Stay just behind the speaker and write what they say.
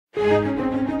There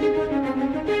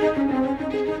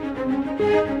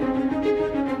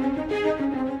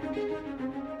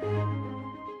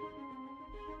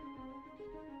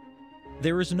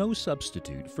is no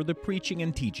substitute for the preaching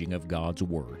and teaching of God's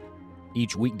Word.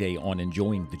 Each weekday on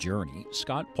Enjoying the Journey,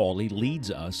 Scott Pauley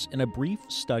leads us in a brief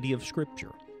study of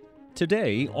Scripture.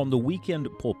 Today, on the Weekend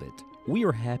Pulpit, we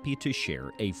are happy to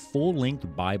share a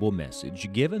full-length Bible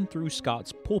message given through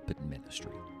Scott's Pulpit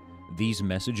ministry. These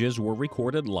messages were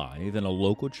recorded live in a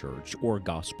local church or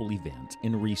gospel event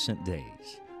in recent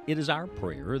days. It is our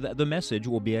prayer that the message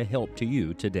will be a help to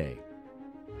you today.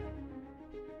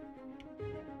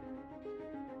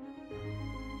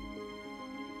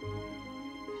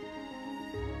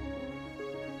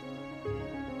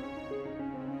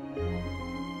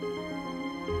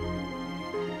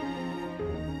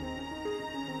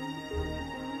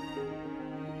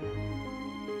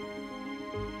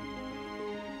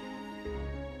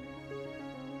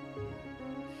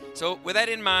 So with that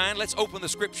in mind, let's open the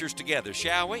Scriptures together,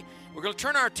 shall we? We're going to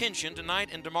turn our attention tonight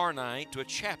and tomorrow night to a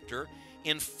chapter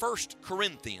in 1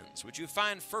 Corinthians. Would you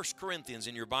find 1 Corinthians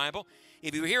in your Bible?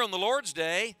 If you were here on the Lord's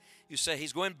Day, you say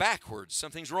he's going backwards.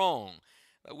 Something's wrong.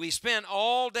 We spent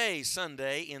all day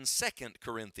Sunday in 2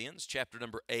 Corinthians, chapter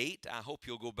number 8. I hope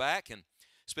you'll go back and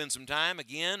spend some time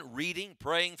again reading,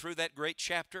 praying through that great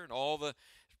chapter and all the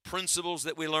principles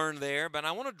that we learned there. But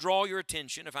I want to draw your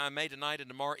attention, if I may, tonight and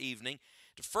tomorrow evening,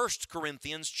 to 1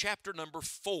 Corinthians chapter number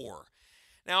 4.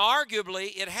 Now,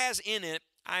 arguably, it has in it,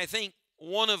 I think,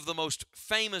 one of the most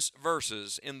famous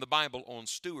verses in the Bible on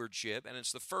stewardship, and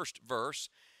it's the first verse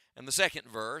and the second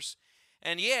verse,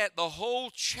 and yet the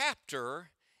whole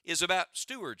chapter is about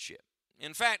stewardship.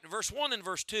 In fact, verse 1 and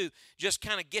verse 2 just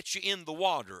kind of gets you in the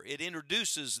water. It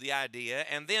introduces the idea,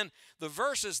 and then the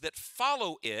verses that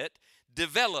follow it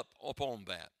develop upon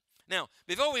that. Now,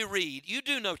 before we read, you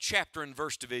do know chapter and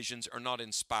verse divisions are not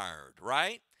inspired,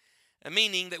 right?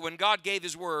 Meaning that when God gave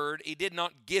His Word, He did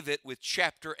not give it with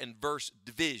chapter and verse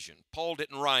division. Paul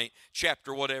didn't write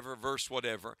chapter whatever, verse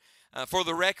whatever. For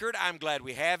the record, I'm glad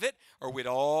we have it, or we'd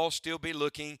all still be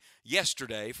looking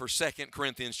yesterday for 2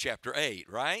 Corinthians chapter 8,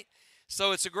 right?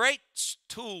 So it's a great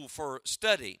tool for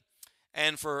study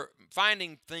and for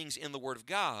finding things in the Word of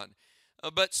God.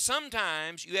 But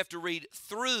sometimes you have to read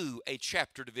through a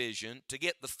chapter division to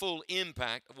get the full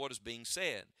impact of what is being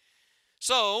said.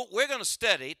 So we're going to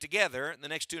study together the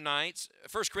next two nights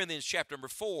 1 Corinthians chapter number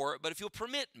 4. But if you'll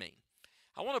permit me,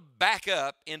 I want to back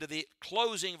up into the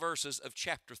closing verses of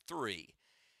chapter 3.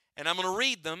 And I'm going to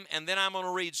read them, and then I'm going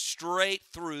to read straight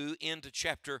through into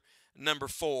chapter number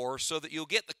 4 so that you'll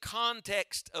get the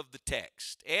context of the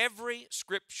text. Every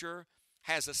scripture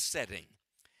has a setting.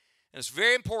 And it's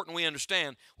very important we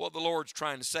understand what the Lord's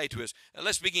trying to say to us.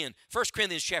 Let's begin. 1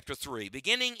 Corinthians chapter 3,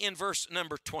 beginning in verse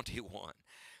number 21.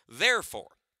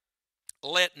 Therefore,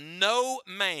 let no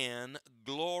man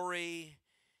glory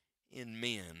in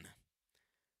men,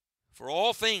 for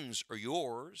all things are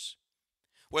yours,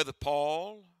 whether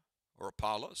Paul or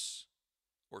Apollos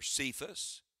or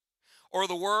Cephas, or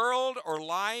the world or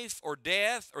life or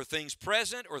death or things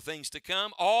present or things to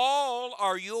come, all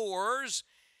are yours,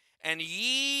 and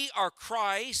ye are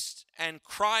Christ, and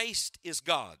Christ is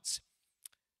God's.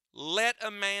 Let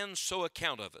a man so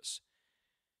account of us,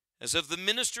 as of the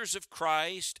ministers of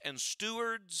Christ and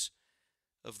stewards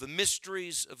of the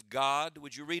mysteries of God.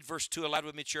 Would you read verse 2 aloud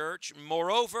with me, church?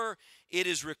 Moreover, it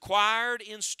is required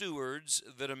in stewards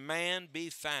that a man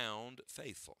be found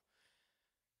faithful.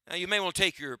 Now, you may want to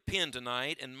take your pen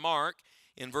tonight and mark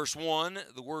in verse 1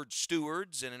 the word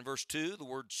stewards, and in verse 2 the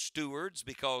word stewards,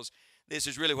 because this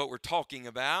is really what we're talking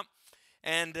about.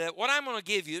 And what I'm going to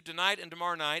give you tonight and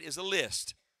tomorrow night is a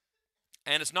list.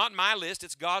 And it's not my list,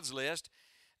 it's God's list.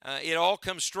 It all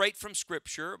comes straight from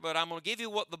Scripture, but I'm going to give you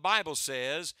what the Bible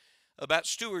says about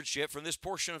stewardship from this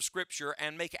portion of Scripture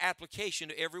and make application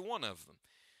to every one of them.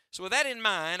 So with that in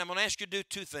mind, I'm going to ask you to do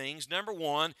two things. Number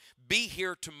one, be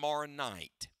here tomorrow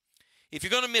night. If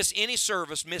you're going to miss any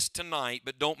service, miss tonight,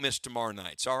 but don't miss tomorrow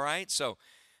nights, all right? So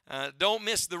don't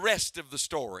miss the rest of the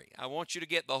story. I want you to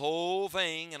get the whole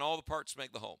thing, and all the parts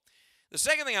make the whole. The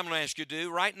second thing I'm going to ask you to do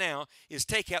right now is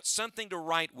take out something to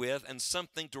write with and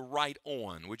something to write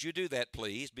on. Would you do that,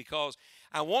 please? Because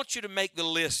I want you to make the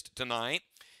list tonight.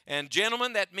 And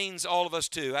gentlemen, that means all of us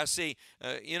too. I see,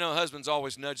 husbands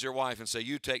always nudge their wife and say,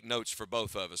 you take notes for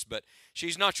both of us. But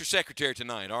she's not your secretary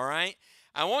tonight, all right?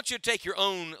 I want you to take your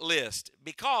own list,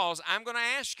 because I'm going to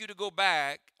ask you to go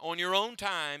back on your own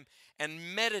time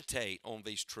and meditate on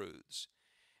these truths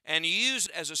and use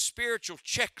it as a spiritual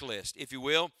checklist, if you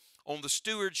will, on the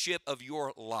stewardship of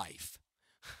your life.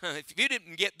 If you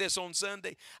didn't get this on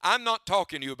Sunday, I'm not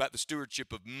talking to you about the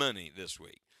stewardship of money this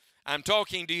week. I'm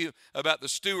talking to you about the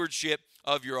stewardship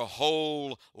of your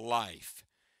whole life.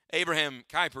 Abraham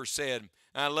Kuyper said,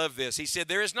 I love this, he said,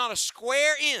 there is not a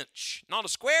square inch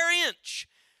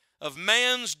of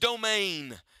man's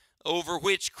domain over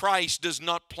which Christ does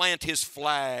not plant his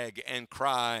flag and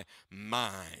cry,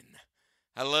 mine.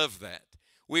 I love that.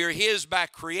 We are his by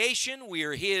creation. We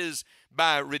are his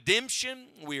by redemption.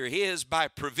 We are his by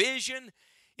provision.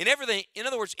 In everything, in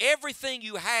other words, everything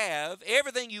you have,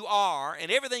 everything you are, and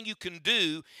everything you can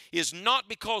do is not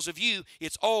because of you.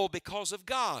 It's all because of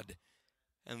God.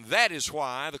 And that is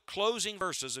why the closing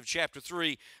verses of chapter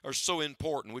 3 are so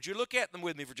important. Would you look at them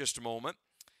with me for just a moment?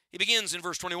 He begins in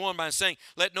verse 21 by saying,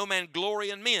 let no man glory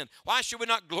in men. Why should we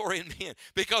not glory in men?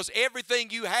 Because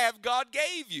everything you have, God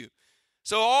gave you.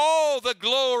 So all the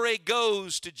glory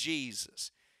goes to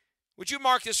Jesus. Would you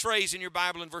mark this phrase in your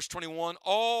Bible in verse 21?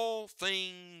 All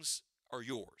things are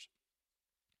yours.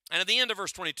 And at the end of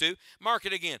verse 22, mark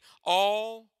it again.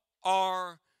 All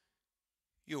are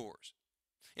yours.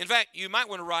 In fact, you might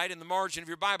want to write in the margin of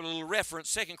your Bible a little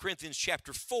reference, 2 Corinthians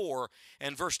chapter 4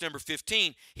 and verse number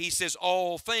 15. He says,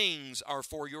 all things are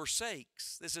for your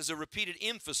sakes. This is a repeated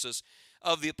emphasis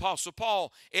of the Apostle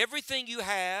Paul. Everything you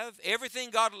have, everything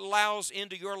God allows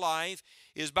into your life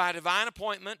is by divine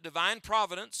appointment, divine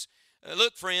providence.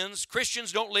 Look, friends,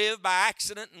 Christians don't live by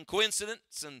accident and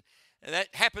coincidence and that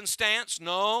happenstance.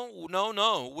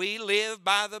 No. We live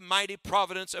by the mighty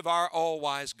providence of our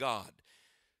all-wise God.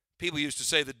 People used to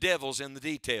say the devil's in the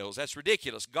details. That's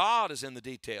ridiculous. God is in the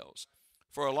details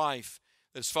for a life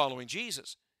that's following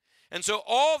Jesus. And so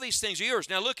all these things are yours.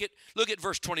 Now look at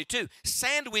verse 22.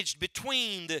 Sandwiched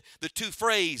between the two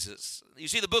phrases. You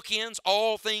see the bookends?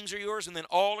 All things are yours and then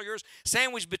all are yours.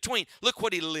 Sandwiched between. Look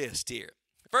what he lists here.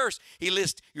 First, he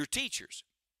lists your teachers.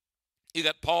 You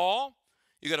got Paul,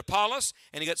 you got Apollos,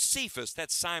 and you got Cephas.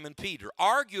 That's Simon Peter.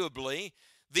 Arguably,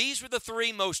 these were the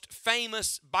three most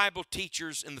famous Bible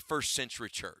teachers in the first century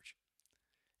church.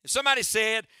 If somebody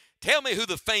said, tell me who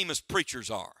the famous preachers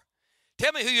are,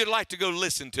 tell me who you'd like to go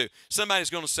listen to, somebody's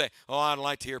going to say, oh, I'd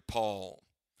like to hear Paul.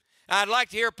 I'd like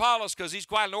to hear Apollos because he's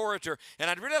quite an orator, and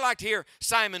I'd really like to hear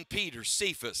Simon Peter,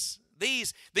 Cephas.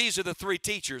 These are the three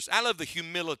teachers. I love the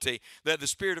humility that the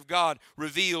Spirit of God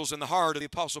reveals in the heart of the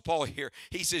Apostle Paul here.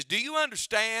 He says, do you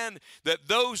understand that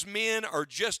those men are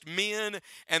just men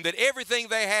and that everything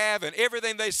they have and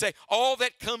everything they say, all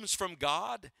that comes from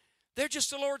God? They're just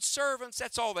the Lord's servants.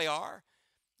 That's all they are.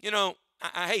 You know,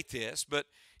 I hate this, but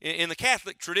in the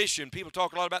Catholic tradition, people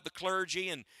talk a lot about the clergy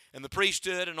and the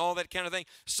priesthood and all that kind of thing.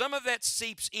 Some of that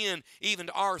seeps in even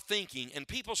to our thinking, and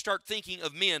people start thinking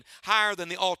of men higher than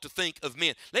they ought to think of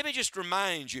men. Let me just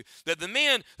remind you that the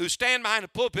men who stand behind a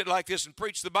pulpit like this and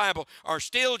preach the Bible are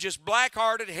still just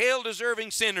black-hearted, hell-deserving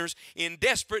sinners in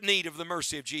desperate need of the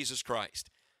mercy of Jesus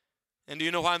Christ. And do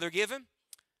you know why they're given?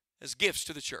 As gifts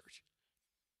to the church.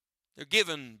 They're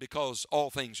given because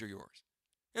all things are yours.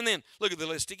 And then look at the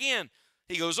list again.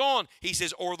 He goes on, he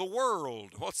says, or the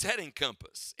world. What's that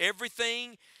encompass?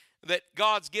 Everything that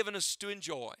God's given us to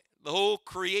enjoy. The whole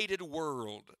created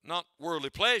world. Not worldly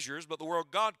pleasures, but the world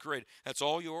God created. That's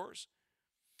all yours.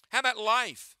 How about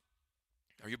life?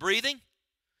 Are you breathing?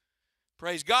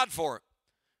 Praise God for it.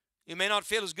 You may not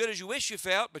feel as good as you wish you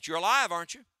felt, but you're alive,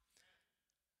 aren't you?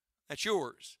 That's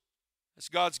yours. That's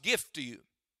God's gift to you.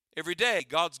 Every day,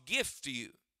 God's gift to you.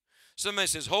 Somebody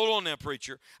says, hold on now,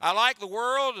 preacher. I like the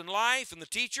world and life and the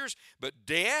teachers, but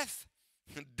death?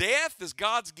 Death is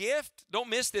God's gift? Don't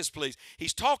miss this, please.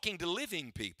 He's talking to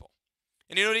living people.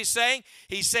 And you know what he's saying?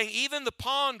 He's saying even the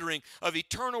pondering of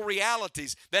eternal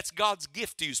realities, that's God's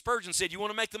gift to you. Spurgeon said, you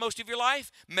want to make the most of your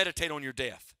life? Meditate on your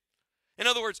death. In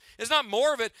other words, it's not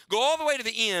more of it. Go all the way to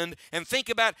the end and think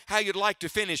about how you'd like to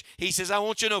finish. He says, I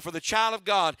want you to know for the child of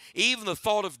God, even the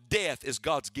thought of death is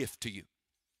God's gift to you.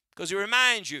 Because he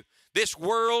reminds you, this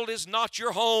world is not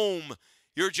your home.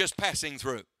 You're just passing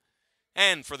through.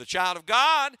 And for the child of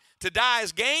God, to die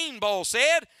is gain, Paul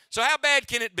said. So how bad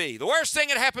can it be? The worst thing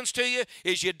that happens to you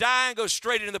is you die and go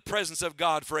straight into the presence of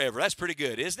God forever. That's pretty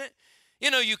good, isn't it?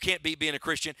 You know you can't beat being a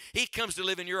Christian. He comes to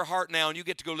live in your heart now, and you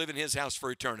get to go live in his house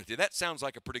for eternity. That sounds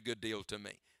like a pretty good deal to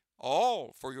me.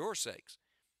 All for your sakes.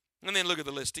 And then look at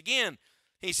the list again.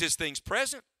 He says things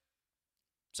present.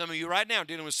 Some of you right now are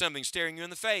dealing with something staring you in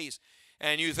the face.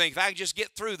 And you think, if I can just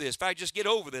get through this, if I just get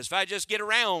over this, if I just get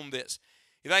around this,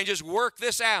 if I can just work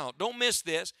this out, don't miss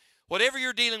this. Whatever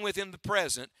you're dealing with in the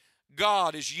present,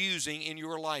 God is using in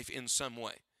your life in some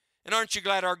way. And aren't you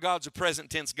glad our God's a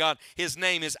present tense God? His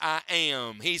name is I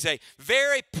Am. He's a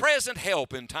very present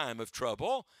help in time of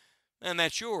trouble, and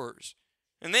that's yours.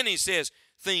 And then he says,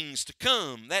 things to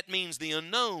come. That means the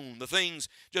unknown, the things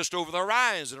just over the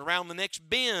horizon, around the next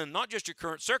bend, not just your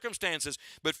current circumstances,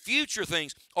 but future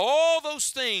things. All those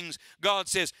things, God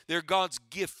says, they're God's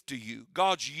gift to you.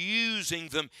 God's using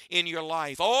them in your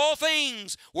life. All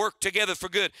things work together for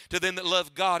good to them that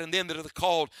love God and them that are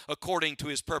called according to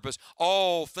His purpose.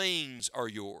 All things are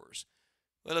yours.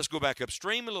 Well, let's go back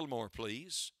upstream a little more,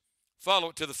 please. Follow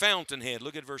it to the fountainhead.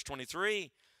 Look at verse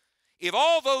 23. If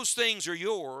all those things are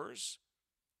yours,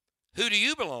 who do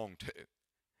you belong to?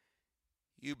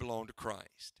 You belong to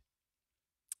Christ.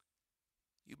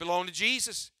 You belong to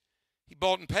Jesus. He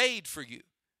bought and paid for you.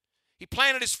 He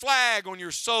planted His flag on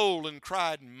your soul and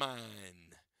cried,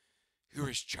 mine. You're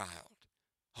His child.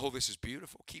 Oh, this is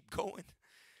beautiful. Keep going.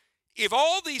 If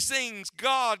all these things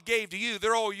God gave to you,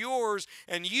 they're all yours,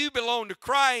 and you belong to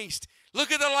Christ,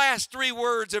 look at the last three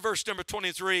words of verse number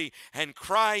 23, and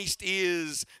Christ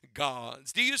is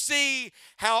God's. Do you see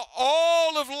how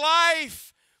all of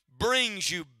life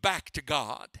brings you back to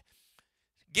God?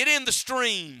 Get in the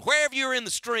stream, wherever you're in the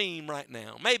stream right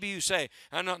now. Maybe you say,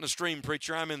 I'm not in the stream,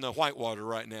 preacher. I'm in the whitewater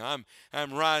right now.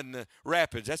 I'm riding the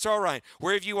rapids. That's all right.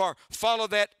 Wherever you are, follow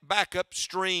that back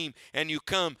upstream and you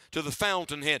come to the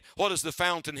fountainhead. What is the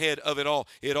fountainhead of it all?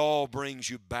 It all brings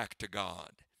you back to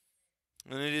God.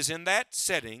 And it is in that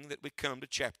setting that we come to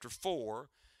chapter 4,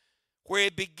 where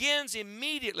it begins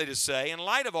immediately to say, in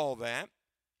light of all that,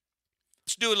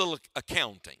 let's do a little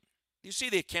accounting. You see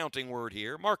the accounting word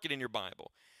here. Mark it in your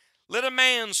Bible. Let a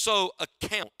man so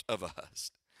account of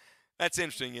us. That's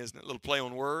interesting, isn't it? A little play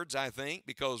on words, I think,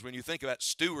 because when you think about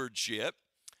stewardship,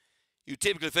 you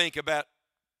typically think about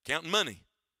counting money.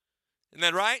 Isn't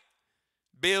that right?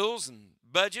 Bills and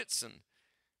budgets and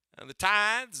the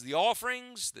tithes, the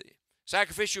offerings, the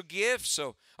sacrificial gifts.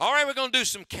 So, all right, we're going to do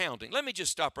some counting. Let me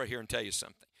just stop right here and tell you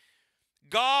something.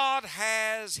 God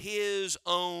has His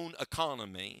own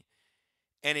economy,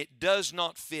 and it does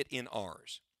not fit in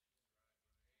ours.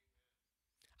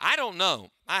 I don't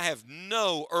know. I have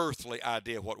no earthly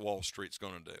idea what Wall Street's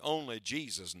going to do. Only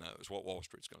Jesus knows what Wall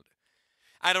Street's going to do.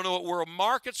 I don't know what world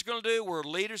markets are going to do, world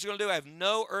leaders are going to do. I have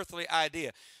no earthly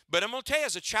idea. But I'm going to tell you,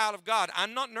 as a child of God,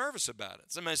 I'm not nervous about it.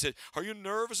 Somebody said, are you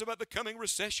nervous about the coming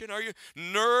recession? Are you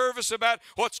nervous about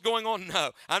what's going on?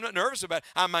 No, I'm not nervous about it.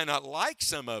 I might not like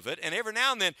some of it, and every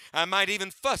now and then I might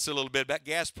even fuss a little bit about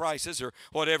gas prices or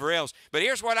whatever else. But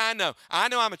here's what I know. I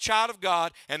know I'm a child of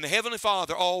God, and the Heavenly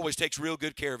Father always takes real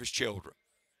good care of His children.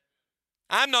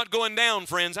 I'm not going down,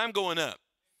 friends. I'm going up.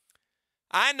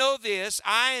 I know this.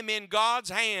 I am in God's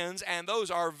hands, and those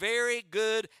are very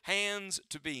good hands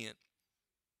to be in.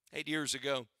 8 years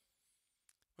ago,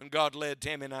 when God led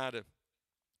Tammy and I to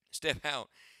step out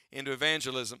into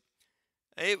evangelism,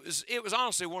 it was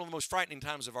honestly one of the most frightening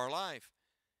times of our life,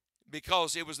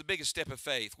 because it was the biggest step of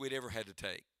faith we'd ever had to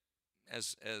take.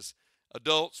 As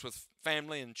adults with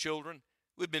family and children,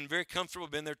 we'd been very comfortable,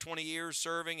 been there 20 years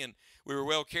serving, and we were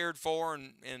well cared for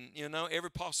and you know,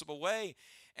 every possible way.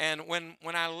 And when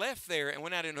I left there and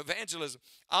went out into evangelism,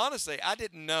 honestly, I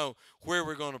didn't know where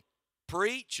we're going to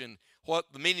preach and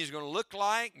what the meeting is going to look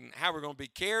like and how we're going to be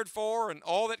cared for and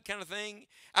all that kind of thing.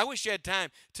 I wish you had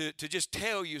time to just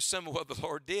tell you some of what the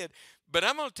Lord did. But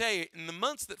I'm going to tell you, in the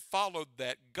months that followed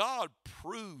that, God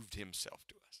proved Himself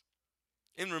to us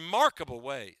in remarkable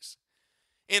ways,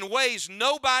 in ways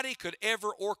nobody could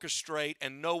ever orchestrate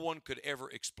and no one could ever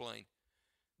explain.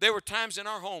 There were times in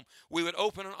our home we would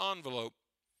open an envelope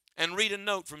and read a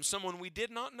note from someone we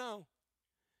did not know,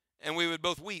 and we would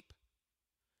both weep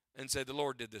and say, the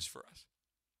Lord did this for us.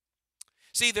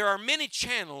 See, there are many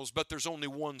channels, but there's only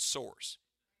one source.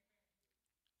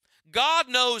 God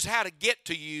knows how to get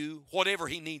to you whatever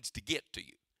He needs to get to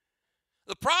you.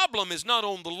 The problem is not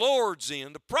on the Lord's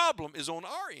end. The problem is on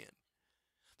our end.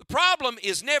 The problem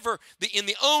is never in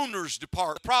the owner's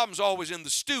department. The problem's always in the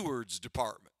steward's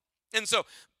department. And so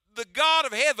the God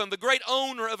of heaven, the great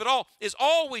owner of it all, is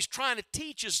always trying to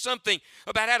teach us something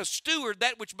about how to steward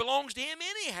that which belongs to Him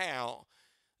anyhow.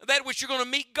 That which you're going to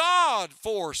meet God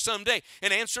for someday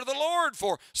and answer the Lord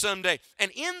for someday.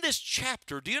 And in this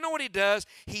chapter, do you know what He does?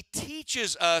 He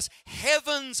teaches us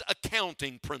heaven's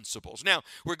accounting principles. Now,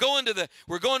 we're going to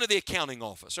the accounting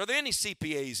office. Are there any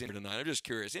CPAs in here tonight? I'm just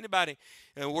curious. Anybody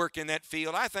work in that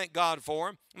field? I thank God for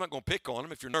them. I'm not going to pick on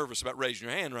them if you're nervous about raising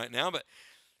your hand right now, but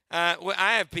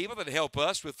I have people that help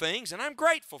us with things, and I'm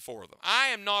grateful for them. I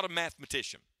am not a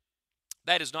mathematician.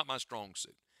 That is not my strong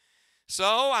suit. So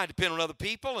I depend on other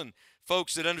people and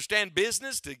folks that understand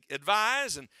business to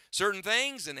advise and certain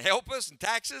things and help us and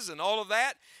taxes and all of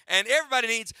that. And everybody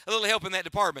needs a little help in that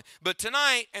department. But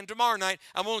tonight and tomorrow night,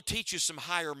 I'm going to teach you some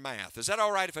higher math. Is that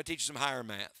all right if I teach you some higher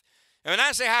math? And when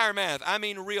I say higher math, I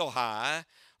mean real high,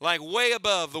 like way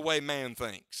above the way man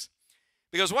thinks.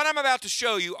 Because what I'm about to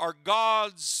show you are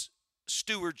God's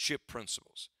stewardship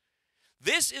principles.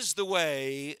 This is the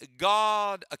way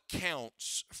God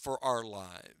accounts for our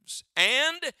lives.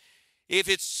 And if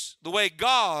it's the way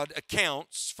God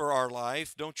accounts for our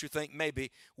life, don't you think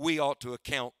maybe we ought to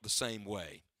account the same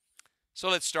way? So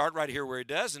let's start right here where he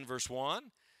does in verse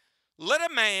 1. Let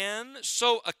a man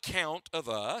so account of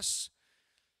us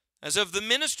as of the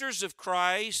ministers of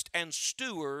Christ and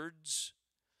stewards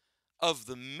of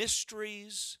the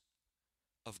mysteries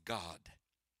of God.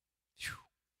 Whew.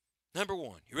 Number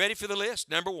one, you ready for the list?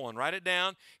 Number one, write it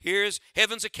down. Here's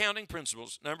heaven's accounting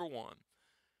principles. Number one,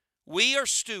 we are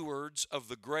stewards of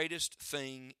the greatest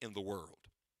thing in the world.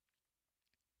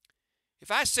 If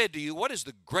I said to you, what is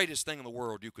the greatest thing in the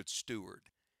world you could steward?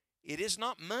 It is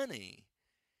not money.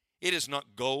 It is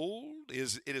not gold.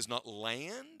 It is not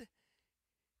land.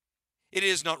 It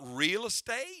is not real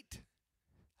estate.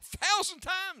 1,000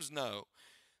 times no.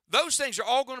 Those things are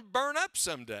all going to burn up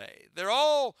someday. They're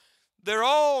all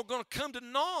going to come to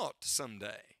naught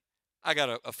someday. I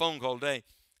got a phone call today,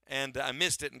 and I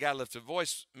missed it, and guy left a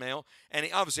voicemail, and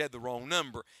he obviously had the wrong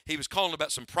number. He was calling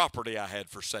about some property I had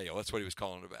for sale. That's what he was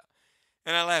calling about.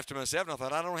 And I laughed to myself, and I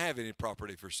thought, I don't have any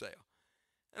property for sale.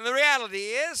 And the reality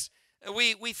is,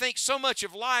 we think so much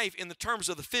of life in the terms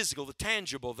of the physical, the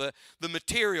tangible, the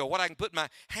material, what I can put my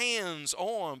hands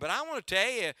on. But I want to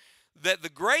tell you that the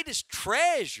greatest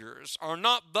treasures are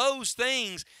not those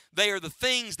things. They are the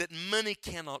things that money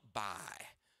cannot buy.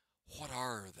 What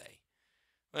are they?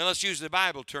 Well, let's use the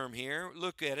Bible term here.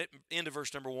 Look at it, end of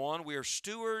verse number 1. We are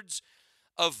stewards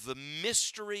of the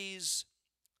mysteries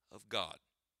of God.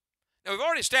 Now, we've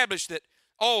already established that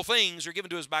all things are given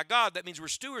to us by God. That means we're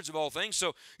stewards of all things.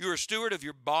 So you're a steward of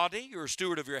your body. You're a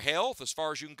steward of your health as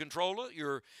far as you can control it.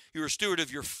 You're a steward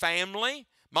of your family.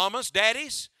 Mamas,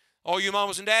 daddies, all you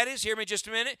mamas and daddies, hear me just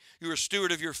a minute. You're a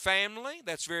steward of your family.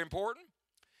 That's very important.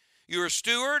 You're a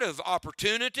steward of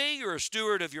opportunity. You're a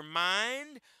steward of your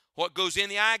mind, what goes in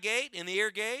the eye gate, in the ear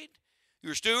gate.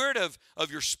 You're a steward of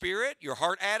your spirit, your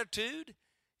heart attitude.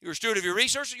 You're a steward of your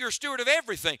resources. You're a steward of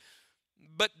everything.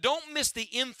 But don't miss the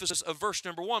emphasis of verse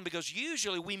number 1, because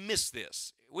usually we miss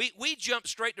this. We jump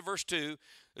straight to verse 2.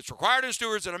 It's required in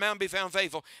stewards that a man be found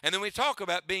faithful. And then we talk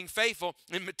about being faithful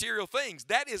in material things.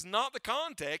 That is not the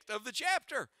context of the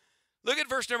chapter. Look at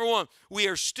verse number 1. We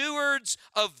are stewards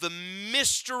of the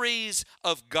mysteries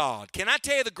of God. Can I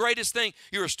tell you the greatest thing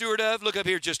you're a steward of? Look up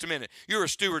here just a minute. You're a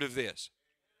steward of this.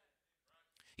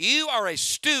 You are a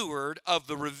steward of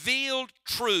the revealed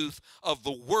truth of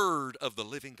the Word of the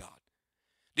living God.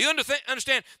 Do you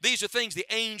understand? These are things the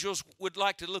angels would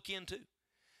like to look into.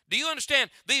 Do you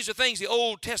understand? These are things the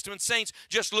Old Testament saints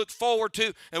just looked forward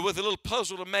to, and with a little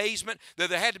puzzled amazement that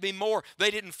there had to be more they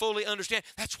didn't fully understand.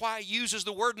 That's why he uses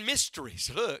the word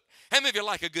mysteries. Look, how many of you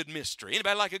like a good mystery?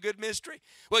 Anybody like a good mystery?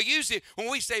 Well, usually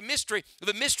when we say mystery,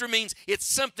 the mystery means it's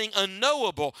something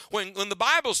unknowable. When the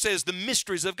Bible says the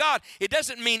mysteries of God, it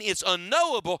doesn't mean it's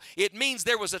unknowable. It means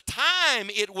there was a time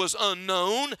it was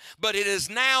unknown, but it has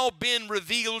now been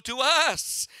revealed to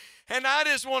us. And I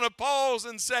just want to pause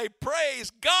and say,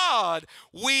 praise God,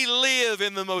 we live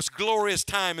in the most glorious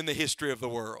time in the history of the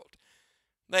world.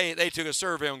 They took a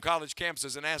survey on college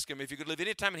campuses and asked them, if you could live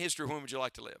any time in history, when would you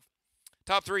like to live?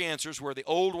 Top 3 answers were the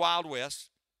old Wild West,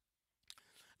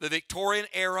 the Victorian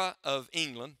era of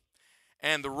England,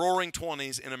 and the roaring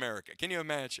 20s in America. Can you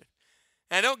imagine?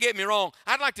 And don't get me wrong,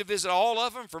 I'd like to visit all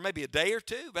of them for maybe a day or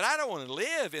two, but I don't want to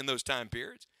live in those time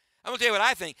periods. I'm going to tell you what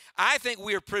I think. I think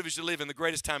we are privileged to live in the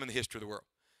greatest time in the history of the world.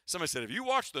 Somebody said, have you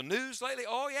watched the news lately?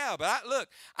 Oh, yeah. But look,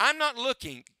 I'm not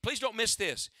looking. Please don't miss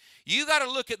this. You got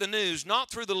to look at the news not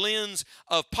through the lens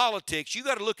of politics. You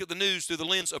got to look at the news through the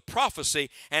lens of prophecy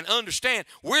and understand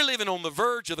we're living on the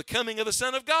verge of the coming of the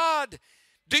Son of God.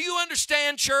 Do you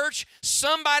understand, church?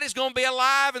 Somebody's going to be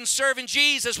alive and serving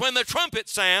Jesus when the trumpet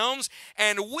sounds,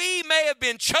 and we may have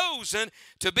been chosen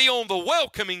to be on the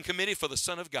welcoming committee for the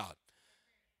Son of God.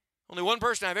 Only one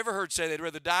person I've ever heard say they'd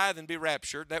rather die than be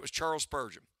raptured. That was Charles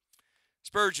Spurgeon.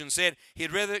 Spurgeon said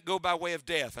he'd rather go by way of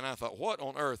death. And I thought, what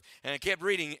on earth? And I kept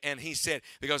reading, and he said,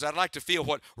 because I'd like to feel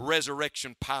what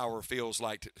resurrection power feels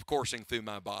like coursing through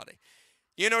my body.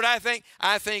 You know what I think?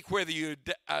 I think whether you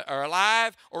are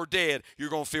alive or dead, you're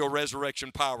going to feel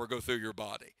resurrection power go through your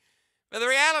body. But the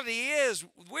reality is,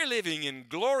 we're living in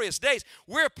glorious days.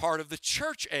 We're part of the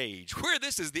church age.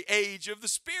 This is the age of the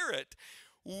Spirit.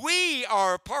 We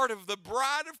are a part of the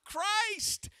bride of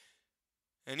Christ.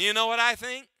 And you know what I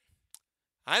think?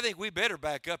 I think we better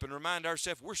back up and remind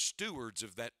ourselves we're stewards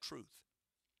of that truth.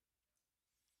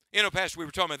 You know, Pastor, we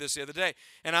were talking about this the other day,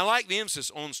 and I like the emphasis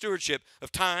on stewardship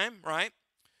of time, right?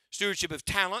 Stewardship of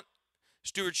talent,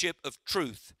 stewardship of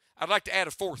truth. I'd like to add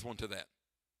a fourth one to that.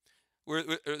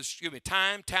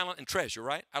 Time, talent, and treasure,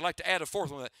 right? I'd like to add a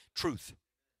fourth one to that, truth.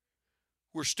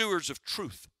 We're stewards of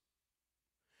truth.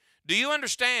 Do you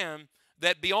understand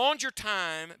that beyond your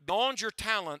time, beyond your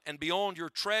talent, and beyond your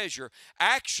treasure,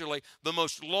 actually the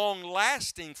most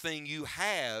long-lasting thing you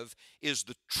have is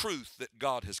the truth that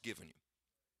God has given you?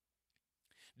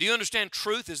 Do you understand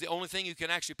truth is the only thing you can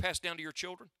actually pass down to your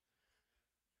children?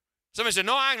 Somebody said,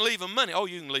 no, I can leave them money. Oh,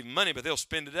 you can leave them money, but they'll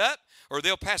spend it up, or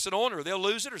they'll pass it on, or they'll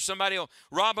lose it, or somebody will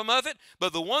rob them of it.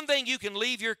 But the one thing you can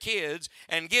leave your kids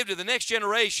and give to the next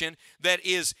generation that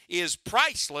is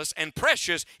priceless and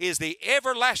precious is the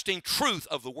everlasting truth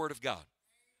of the Word of God.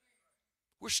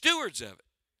 We're stewards of it.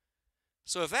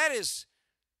 So if that is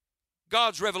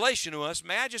God's revelation to us,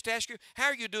 may I just ask you, how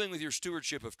are you doing with your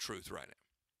stewardship of truth right now?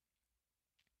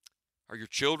 Are your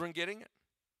children getting it?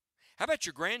 How about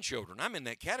your grandchildren? I'm in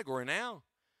that category now.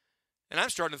 And I'm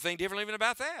starting to think differently even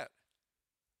about that.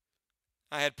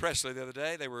 I had Presley the other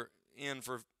day. They were in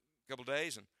for a couple of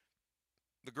days, and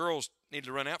the girls needed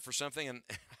to run out for something. And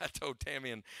I told Tammy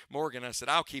and Morgan, I said,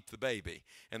 I'll keep the baby.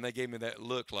 And they gave me that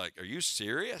look like, are you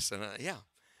serious? And yeah.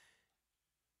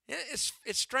 It's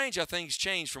strange how things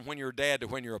change from when you're a dad to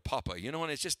when you're a papa. You know,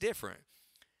 and it's just different.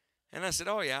 And I said,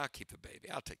 oh, yeah, I'll keep the baby.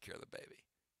 I'll take care of the baby.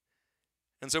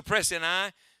 And so Presley and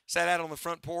I sat out on the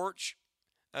front porch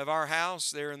of our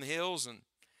house there in the hills,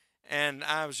 and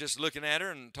I was just looking at her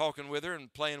and talking with her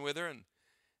and playing with her and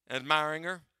admiring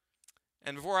her.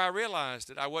 And before I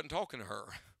realized it, I wasn't talking to her.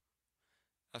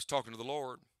 I was talking to the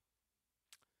Lord.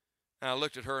 And I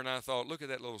looked at her and I thought, look at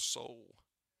that little soul.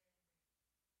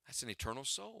 That's an eternal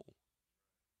soul.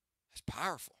 That's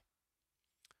powerful.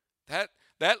 That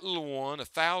little one,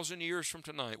 1,000 years from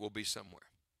tonight, will be somewhere.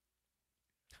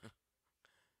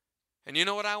 And you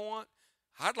know what I want?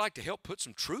 I'd like to help put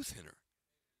some truth in her.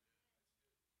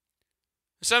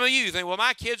 Some of you think, well,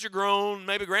 my kids are grown,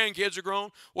 maybe grandkids are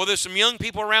grown. Well, there's some young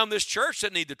people around this church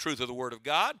that need the truth of the Word of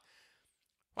God.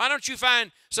 Why don't you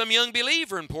find some young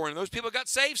believer and pour in? Those people got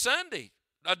saved Sunday.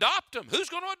 Adopt them. Who's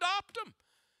going to adopt them?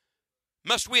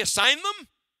 Must we assign them?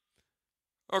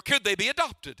 Or could they be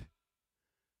adopted?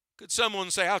 Could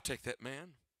someone say, I'll take that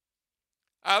man.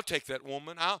 I'll take that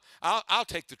woman. I'll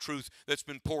take the truth that's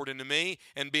been poured into me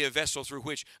and be a vessel through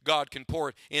which God can pour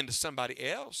it into somebody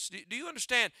else. Do you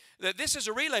understand that this is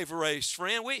a relay race,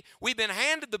 friend? We've been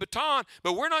handed the baton,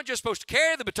 but we're not just supposed to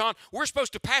carry the baton. We're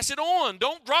supposed to pass it on.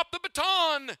 Don't drop the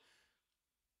baton.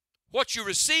 What you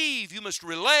receive, you must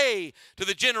relay to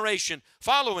the generation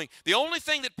following. The only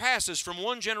thing that passes from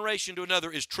one generation to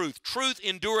another is truth. Truth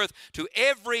endureth to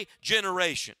every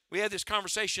generation. We had this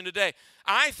conversation today.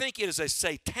 I think it is a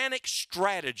satanic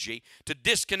strategy to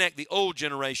disconnect the old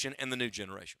generation and the new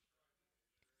generation.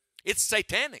 It's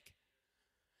satanic.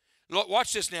 Look,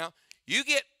 watch this now. You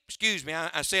get, excuse me,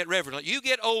 I say it reverently, you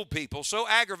get old people so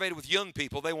aggravated with young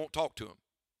people they won't talk to them.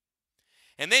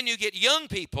 And then you get young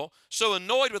people so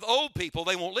annoyed with old people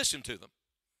they won't listen to them.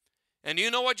 And you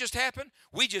know what just happened?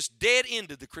 We just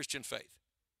dead-ended the Christian faith.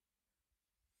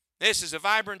 This is a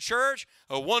vibrant church,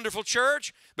 a wonderful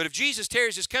church, but if Jesus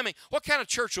tarries his coming, what kind of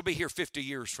church will be here 50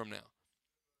 years from now?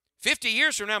 50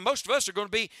 years from now, most of us are going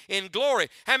to be in glory.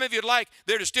 How many of you would like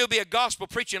there to still be a gospel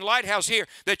preaching lighthouse here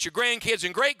that your grandkids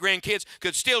and great-grandkids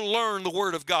could still learn the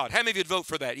Word of God? How many of you would vote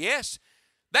for that? Yes?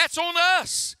 That's on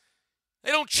us. They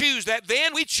don't choose that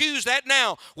then. We choose that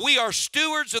now. We are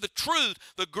stewards of the truth.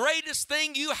 The greatest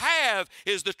thing you have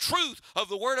is the truth of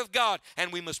the Word of God,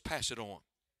 and we must pass it on.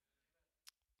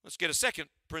 Let's get a second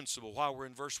principle while we're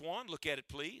in verse 1. Look at it,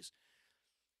 please.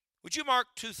 Would you mark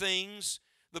two things?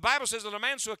 The Bible says that a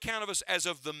man shall account of us as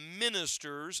of the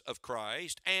ministers of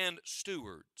Christ and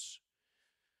stewards.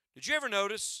 Did you ever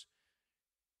notice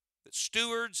that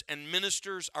stewards and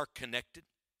ministers are connected?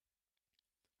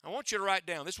 I want you to write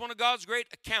down, this is one of God's great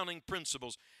accounting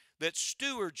principles, that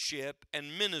stewardship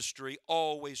and ministry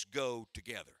always go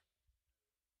together.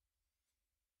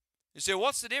 You say,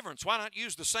 what's the difference? Why not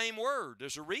use the same word?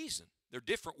 There's a reason. They're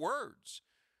different words.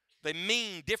 They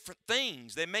mean different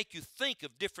things. They make you think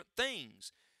of different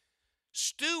things.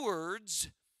 Stewards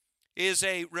is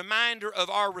a reminder of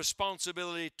our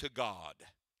responsibility to God.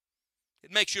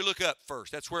 It makes you look up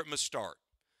first. That's where it must start.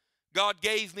 God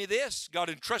gave me this. God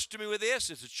entrusted me with this.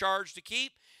 It's a charge to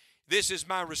keep. This is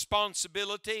my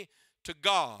responsibility to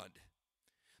God.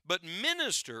 But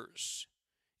ministers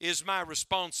is my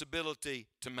responsibility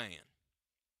to man.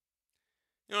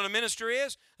 You know what a minister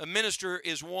is? A minister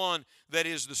is one that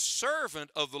is the servant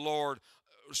of the Lord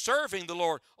serving the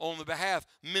Lord on the behalf,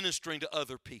 ministering to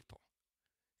other people.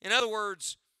 In other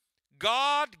words,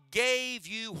 God gave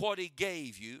you what He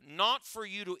gave you, not for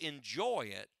you to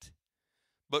enjoy it,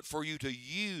 but for you to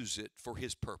use it for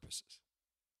His purposes.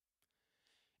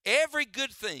 Every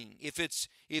good thing, if it's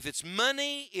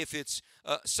money, if it's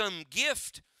some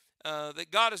gift that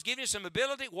God has given you, some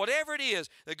ability, whatever it is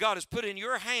that God has put in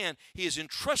your hand, He has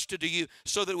entrusted to you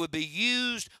so that it would be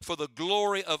used for the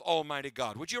glory of Almighty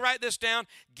God. Would you write this down?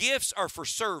 Gifts are for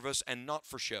service and not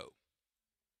for show.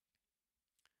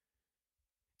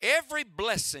 Every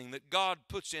blessing that God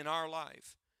puts in our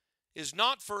life is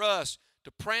not for us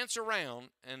to prance around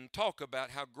and talk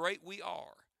about how great we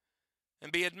are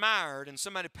and be admired and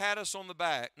somebody pat us on the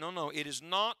back. No, it is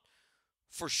not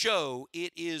for show.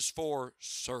 It is for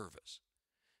service.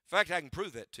 In fact, I can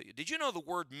prove that to you. Did you know the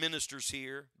word ministers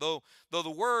here? Though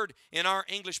the word in our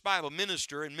English Bible,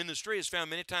 minister and ministry, is found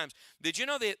many times. Did you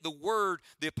know that the word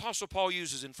the Apostle Paul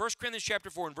uses in 1 Corinthians chapter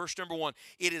 4 and verse number 1,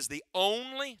 it is the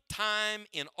only time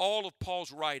in all of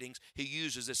Paul's writings he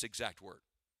uses this exact word.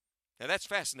 Now that's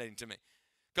fascinating to me.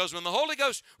 Because when the Holy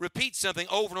Ghost repeats something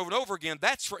over and over and over again,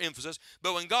 that's for emphasis.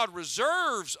 But when God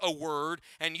reserves a word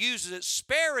and uses it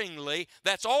sparingly,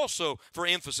 that's also for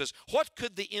emphasis. What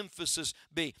could the emphasis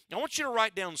be? I want you to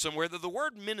write down somewhere that the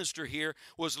word minister here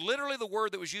was literally the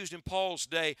word that was used in Paul's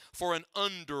day for an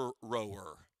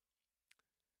under-rower.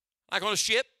 Like on a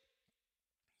ship,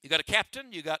 you got a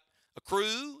captain, you got a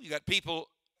crew, you got people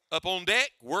up on deck,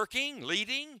 working,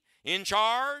 leading, in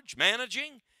charge,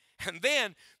 managing. And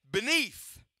then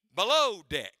below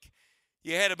deck,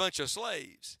 you had a bunch of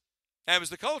slaves. That was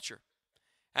the culture.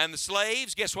 And the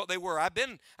slaves, guess what they were? I've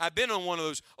been on one of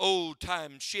those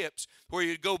old-time ships where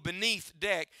you'd go beneath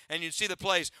deck and you'd see the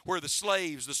place where the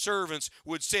slaves, the servants,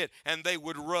 would sit and they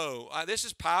would row. This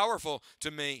is powerful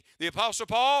to me. The Apostle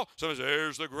Paul, somebody said,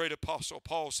 there's the great Apostle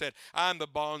Paul said, I'm the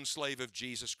bondslave of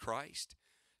Jesus Christ.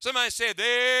 Somebody said,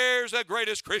 there's the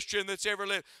greatest Christian that's ever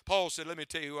lived. Paul said, let me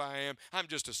tell you who I am. I'm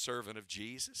just a servant of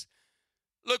Jesus.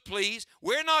 Look, please,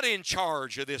 we're not in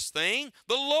charge of this thing.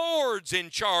 The Lord's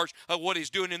in charge of what He's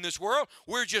doing in this world.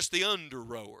 We're just the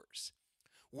under-rowers.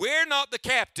 We're not the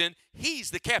captain.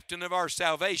 He's the captain of our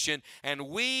salvation, and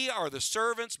we are the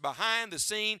servants behind the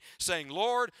scene saying,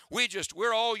 Lord,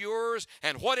 we're all yours,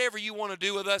 and whatever you want to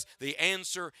do with us, the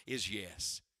answer is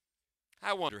yes.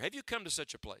 I wonder, have you come to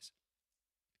such a place?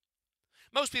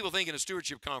 Most people think in a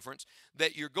stewardship conference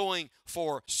that you're going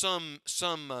for some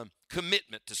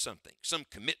commitment to something, some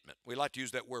commitment. We like to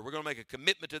use that word. We're going to make a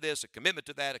commitment to this, a commitment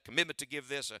to that, a commitment to give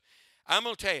this. I'm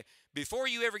going to tell you, before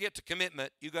you ever get to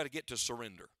commitment, you got to get to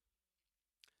surrender.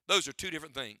 Those are two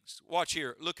different things. Watch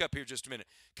here. Look up here just a minute.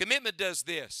 Commitment does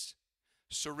this.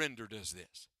 Surrender does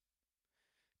this.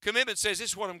 Commitment says,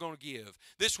 this is what I'm going to give.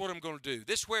 This is what I'm going to do.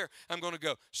 This is where I'm going to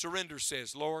go. Surrender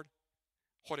says, Lord,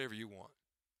 whatever you want.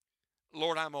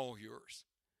 Lord, I'm all yours.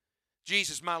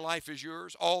 Jesus, my life is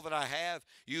yours. All that I have,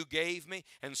 you gave me.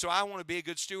 And so I want to be a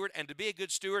good steward. And to be a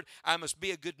good steward, I must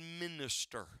be a good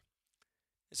minister.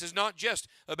 This is not just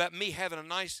about me having a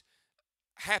nice,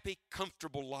 happy,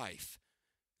 comfortable life.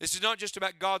 This is not just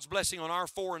about God's blessing on our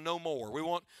four and no more. We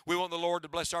want the Lord to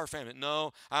bless our family.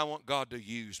 No, I want God to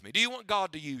use me. Do you want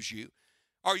God to use you?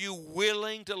 Are you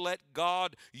willing to let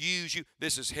God use you?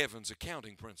 This is heaven's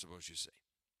accounting principles, you see.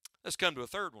 Let's come to a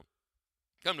third one.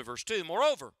 Come to verse 2.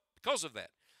 Moreover, because of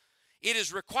that, it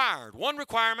is required. One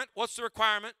requirement. What's the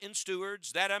requirement in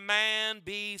stewards? That a man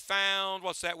be found.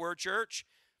 What's that word, church?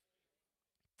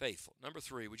 Faithful. Number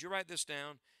 3. Would you write this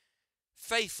down?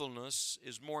 Faithfulness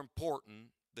is more important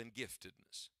than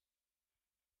giftedness.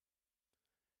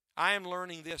 I am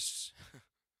learning this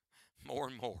more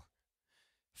and more.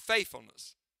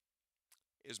 Faithfulness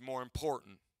is more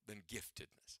important than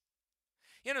giftedness.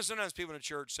 You know, sometimes people in the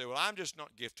church say, well, I'm just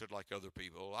not gifted like other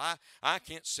people. I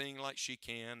can't sing like she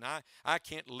can. I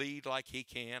can't lead like he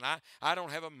can. I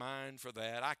don't have a mind for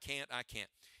that. I can't.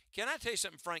 Can I tell you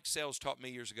something Frank Sells taught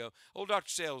me years ago? Old Dr.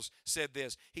 Sells said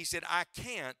this. He said, I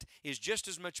can't is just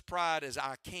as much pride as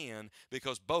I can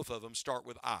because both of them start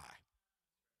with I.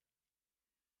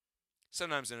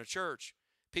 Sometimes in a church,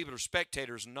 people are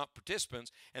spectators and not participants,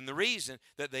 and the reason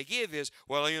that they give is,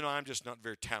 well, you know, I'm just not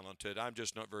very talented. I'm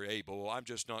just not very able. I'm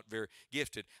just not very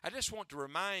gifted. I just want to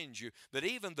remind you that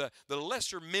even the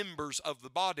lesser members of the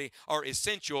body are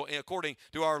essential according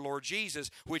to our Lord Jesus,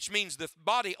 which means the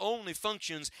body only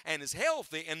functions and is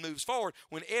healthy and moves forward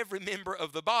when every member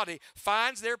of the body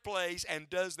finds their place and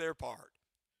does their part.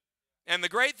 And the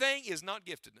great thing is not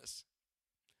giftedness.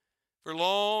 For a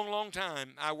long, long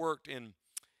time, I worked in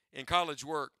college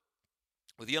work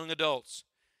with young adults,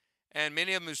 and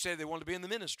many of them who said they wanted to be in the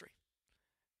ministry.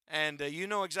 And you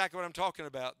know exactly what I'm talking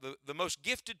about. The most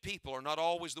gifted people are not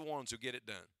always the ones who get it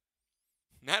done.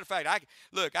 Matter of fact, I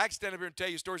can stand up here and tell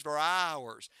you stories for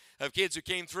hours of kids who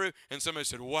came through and somebody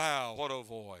said, wow, what a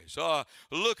voice.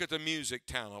 Look at the music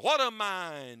talent. What a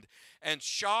mind. And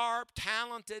sharp,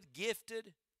 talented,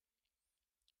 gifted.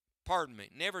 Pardon me,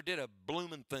 never did a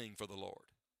blooming thing for the Lord.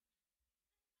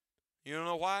 You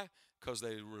know why? Because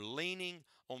they were leaning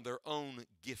on their own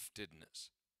giftedness.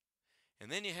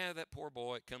 And then you have that poor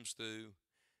boy that comes through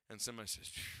and somebody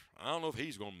says, I don't know if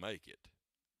he's going to make it.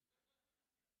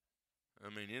 I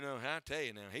mean, you know, I tell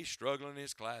you now, he's struggling in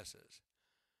his classes.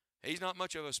 He's not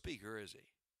much of a speaker, is he?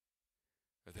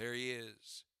 But there he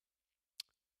is,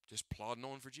 just plodding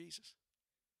on for Jesus.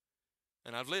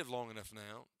 And I've lived long enough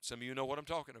now, some of you know what I'm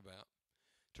talking about,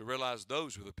 to realize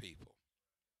those were the people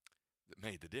that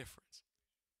made the difference.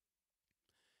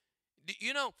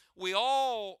 You know, we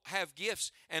all have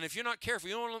gifts, and if you're not careful,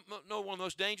 you don't know one of the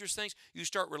most dangerous things? You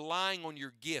start relying on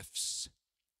your gifts.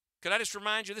 Could I just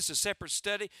remind you, this is a separate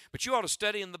study, but you ought to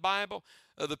study in the Bible.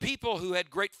 The people who had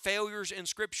great failures in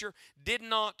Scripture did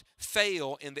not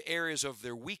fail in the areas of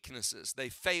their weaknesses. They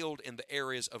failed in the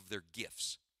areas of their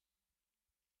gifts.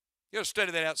 You ought to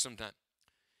study that out sometime.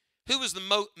 Who was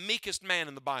the meekest man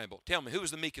in the Bible? Tell me, who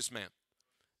was the meekest man?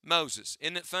 Moses.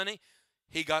 Isn't it funny?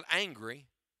 He got angry,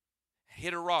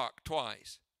 hit a rock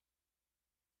twice.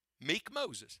 Meek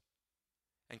Moses.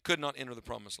 And could not enter the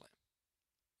promised land.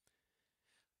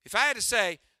 If I had to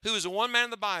say who is the one man in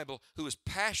the Bible who is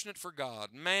passionate for God,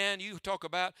 man, you talk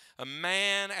about a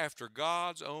man after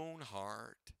God's own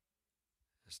heart.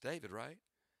 That's David, right?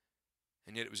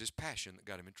 And yet it was his passion that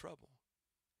got him in trouble.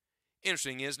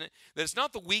 Interesting, isn't it? That it's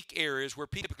not the weak areas where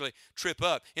people typically trip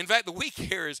up. In fact, the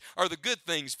weak areas are the good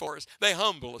things for us. They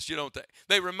humble us, don't they?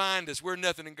 They remind us we're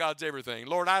nothing and God's everything.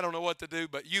 Lord, I don't know what to do,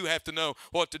 but you have to know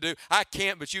what to do. I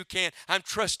can't, but you can. I'm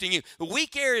trusting you. The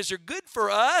weak areas are good for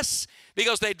us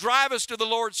because they drive us to the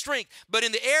Lord's strength. But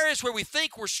in the areas where we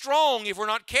think we're strong, if we're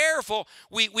not careful,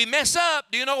 we mess up.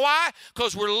 Do you know why?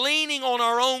 Because we're leaning on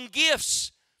our own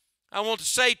gifts. I want to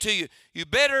say to you, you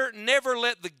better never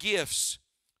let the gifts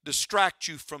distract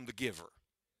you from the giver.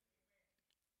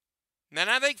 Now,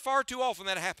 I think far too often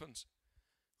that happens.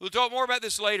 We'll talk more about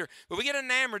this later, but we get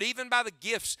enamored even by the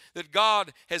gifts that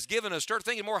God has given us. Start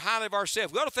thinking more highly of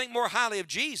ourselves. We ought to think more highly of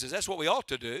Jesus. That's what we ought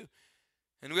to do.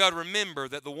 And we ought to remember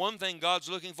that the one thing God's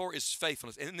looking for is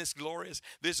faithfulness. Isn't this glorious?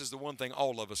 This is the one thing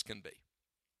all of us can be.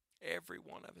 Every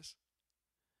one of us.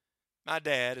 My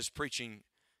dad is preaching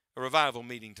a revival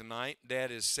meeting tonight.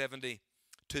 Dad is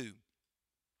 72.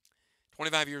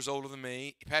 25 years older than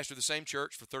me. He pastored the same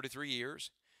church for 33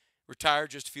 years. Retired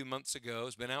just a few months ago.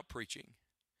 Has been out preaching.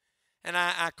 And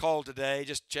I called today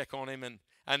just to check on him, and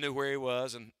I knew where he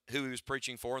was and who he was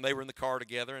preaching for. And they were in the car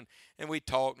together, and we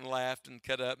talked and laughed and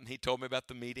cut up, and he told me about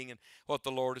the meeting and what the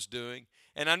Lord is doing.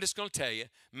 And I'm just going to tell you,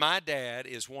 my dad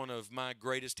is one of my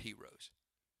greatest heroes.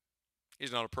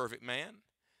 He's not a perfect man,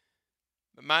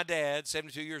 but my dad,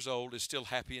 72 years old, is still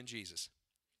happy in Jesus.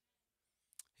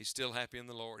 He's still happy in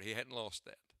the Lord. He hadn't lost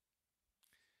that.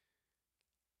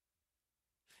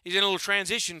 He's in a little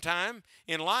transition time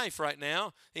in life right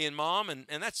now, he and Mom, and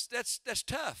that's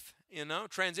tough.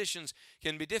 Transitions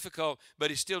can be difficult, but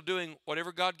he's still doing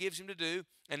whatever God gives him to do,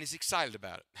 and he's excited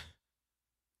about it.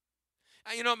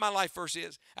 You know what my life verse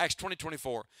is? Acts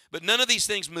 20:24. But none of these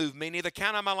things move me, neither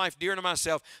count I my life dear unto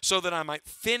myself, so that I might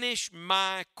finish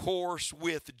my course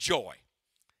with joy.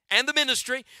 And the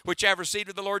ministry which I have received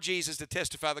of the Lord Jesus to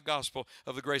testify the gospel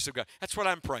of the grace of God. That's what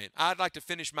I'm praying. I'd like to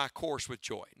finish my course with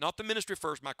joy. Not the ministry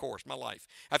first, my course, my life.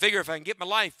 I figure if I can keep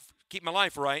my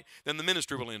life right, then the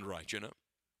ministry will end right,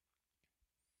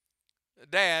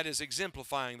 Dad is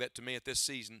exemplifying that to me at this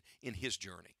season in his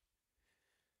journey.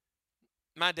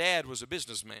 My dad was a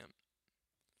businessman.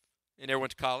 He never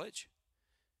went to college.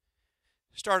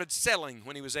 Started selling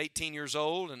when he was 18 years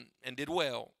old and did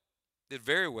well. Did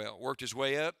very well. Worked his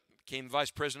way up. Became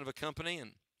vice president of a company.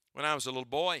 And when I was a little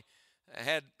boy, I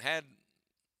had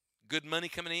good money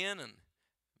coming in. And,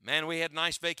 man, we had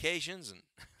nice vacations and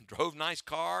drove nice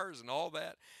cars and all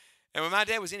that. And when my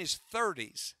dad was in his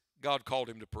 30s, God called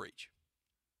him to preach.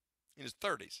 In his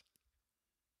 30s.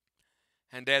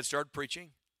 And Dad started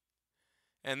preaching.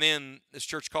 And then this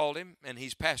church called him, and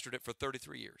he's pastored it for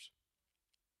 33 years.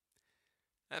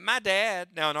 And my dad,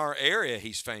 now in our area,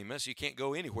 he's famous. You can't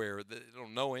go anywhere that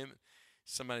don't know him.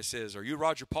 Somebody says, "Are you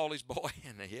Roger Pauly's boy?"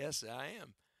 And yes, I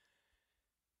am.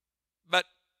 But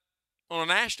on a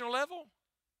national level,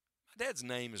 my dad's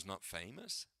name is not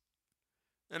famous.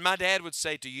 And my dad would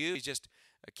say to you, he's just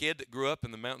a kid that grew up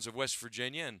in the mountains of West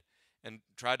Virginia and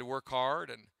tried to work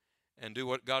hard and do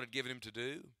what God had given him to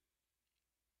do.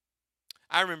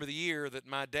 I remember the year that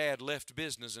my dad left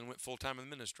business and went full-time in the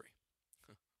ministry.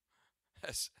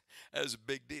 That was a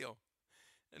big deal.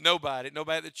 Nobody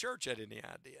at the church had any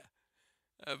idea.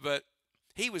 But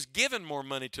he was giving more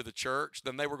money to the church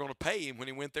than they were going to pay him when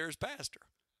he went there as pastor.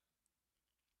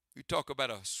 You talk about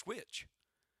a switch.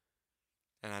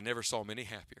 And I never saw him any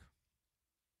happier.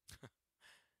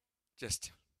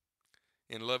 Just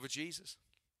in love with Jesus,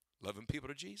 loving people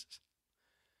to Jesus.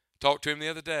 Talked to him the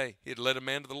other day. He had led a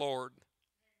man to the Lord.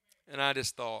 And I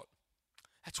just thought,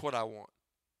 that's what I want.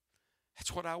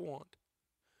 That's what I want.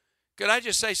 Could I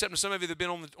just say something to some of you that have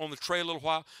been on the trail a little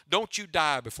while? Don't you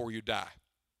die before you die.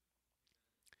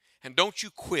 And don't you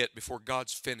quit before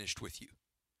God's finished with you.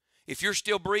 If you're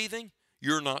still breathing,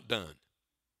 you're not done.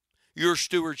 Your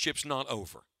stewardship's not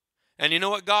over. And you know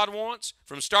what God wants?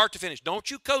 From start to finish.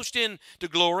 Don't you coast into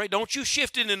glory. Don't you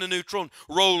shift it into neutral and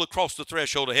roll across the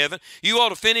threshold of heaven. You ought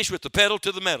to finish with the pedal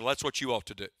to the metal. That's what you ought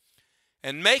to do.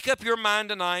 And make up your mind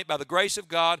tonight, by the grace of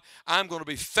God, I'm going to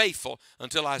be faithful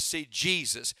until I see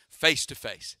Jesus face to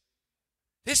face.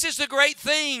 This is the great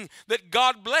thing that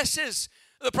God blesses.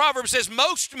 The proverb says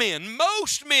most men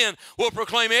will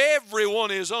proclaim everyone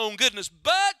his own goodness,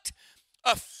 but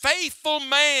a faithful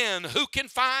man who can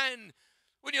find.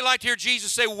 Wouldn't you like to hear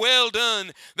Jesus say, well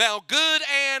done, thou good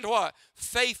and what?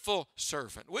 Faithful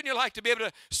servant. Wouldn't you like to be able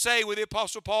to say with the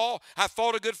Apostle Paul, I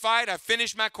fought a good fight, I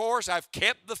finished my course, I've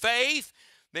kept the faith.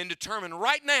 Then determine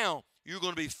right now you're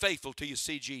going to be faithful till you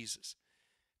see Jesus.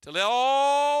 To let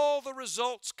all the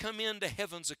results come into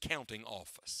heaven's accounting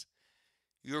office.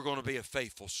 You're going to be a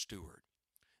faithful steward.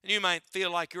 And you might feel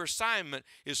like your assignment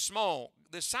is small.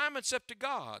 The assignment's up to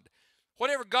God.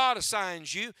 Whatever God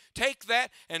assigns you, take that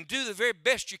and do the very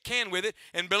best you can with it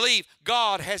and believe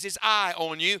God has his eye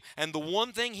on you, and the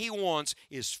one thing he wants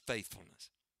is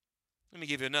faithfulness. Let me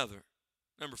give you another.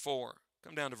 Number 4.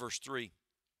 Come down to verse 3.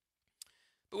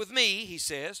 But with me, he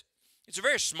says, it's a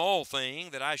very small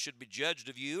thing that I should be judged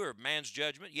of you, or man's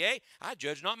judgment. Yea, I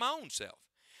judge not my own self.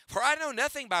 For I know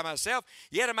nothing by myself,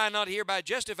 yet am I not hereby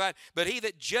justified, but he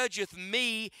that judgeth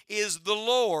me is the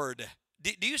Lord.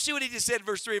 Do you see what he just said in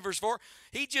verse 3 and verse 4?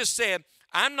 He just said,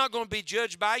 I'm not going to be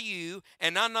judged by you,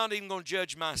 and I'm not even going to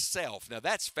judge myself. Now,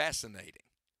 that's fascinating.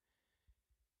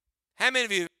 How many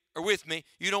of you are with me?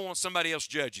 You don't want somebody else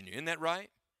judging you. Isn't that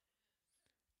right?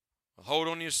 Well, hold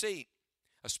on to your seat.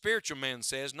 A spiritual man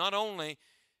says, not only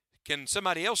can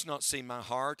somebody else not see my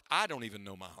heart, I don't even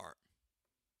know my heart.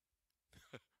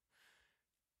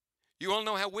 You want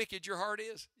to know how wicked your heart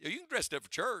is? You can dress it up for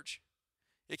church.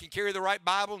 It can carry the right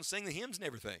Bible and sing the hymns and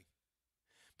everything.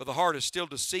 But the heart is still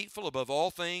deceitful above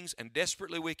all things and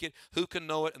desperately wicked. Who can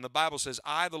know it? And the Bible says,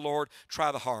 I, the Lord,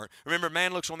 try the heart. Remember,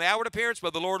 man looks on the outward appearance,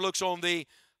 but the Lord looks on the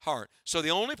heart. So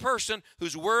the only person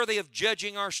who's worthy of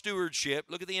judging our stewardship,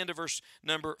 look at the end of verse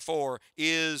number 4,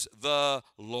 is the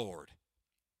Lord.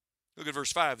 Look at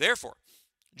verse 5. Therefore,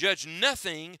 judge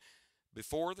nothing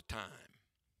before the time.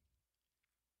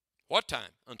 What time?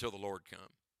 Until the Lord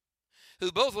come.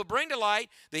 Who both will bring to light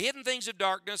the hidden things of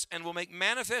darkness and will make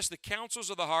manifest the counsels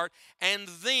of the heart, and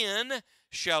then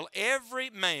shall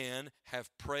every man have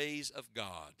praise of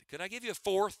God. Could I give you a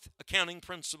fourth accounting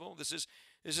principle? This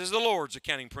is the Lord's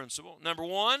accounting principle. Number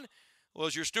 1, well,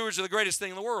 as your stewards are the greatest thing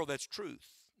in the world, that's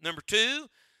truth. Number 2,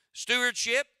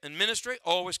 stewardship and ministry,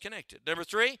 always connected. Number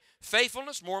 3,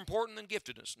 faithfulness, more important than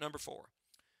giftedness. Number 4,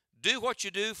 do what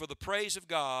you do for the praise of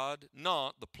God,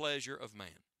 not the pleasure of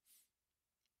man.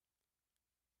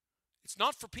 It's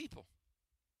not for people.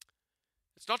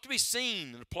 It's not to be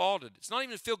seen and applauded. It's not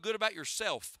even to feel good about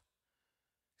yourself.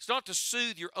 It's not to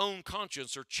soothe your own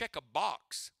conscience or check a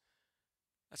box.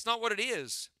 That's not what it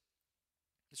is.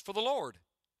 It's for the Lord.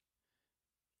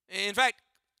 In fact,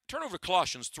 turn over to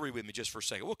Colossians 3 with me just for a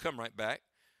second. We'll come right back.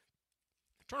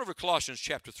 Turn over to Colossians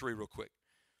chapter 3 real quick.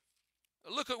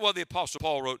 Look at what the Apostle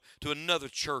Paul wrote to another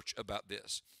church about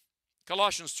this.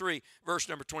 Colossians 3, verse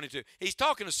number 22. He's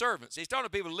talking to servants. He's talking to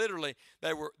people literally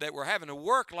that were having to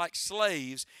work like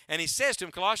slaves. And he says to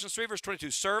them, Colossians 3, verse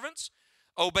 22, servants,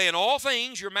 obey in all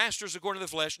things your masters according to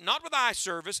the flesh, not with eye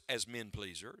service as men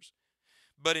pleasers,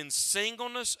 but in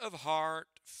singleness of heart,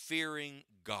 fearing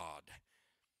God.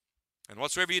 And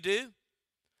whatsoever you do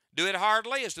it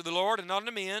heartily as to the Lord and not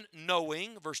unto men,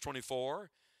 knowing, verse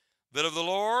 24, that of the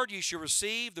Lord ye shall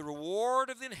receive the reward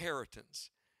of the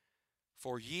inheritance.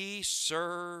 For ye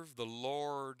serve the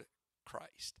Lord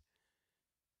Christ.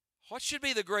 What should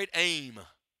be the great aim?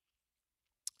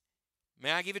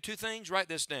 May I give you 2 things? Write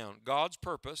this down. God's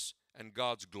purpose and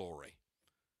God's glory.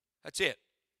 That's it.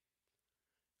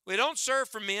 We don't serve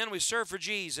for men. We serve for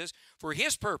Jesus. For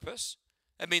his purpose,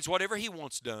 that means whatever he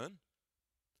wants done,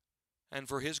 and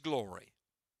for his glory.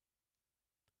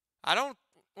 I don't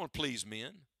want to please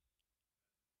men.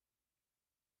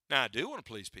 Now, I do want to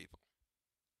please people.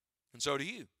 And so do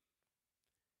you.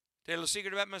 Tell you a little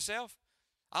secret about myself.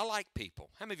 I like people.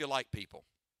 How many of you like people?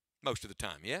 Most of the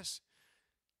time, yes?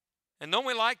 And don't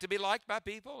we like to be liked by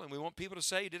people? And we want people to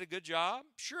say you did a good job?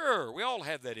 Sure, we all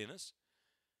have that in us.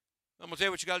 I'm going to tell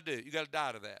you what you got to do. You got to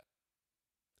die to that.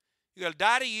 You got to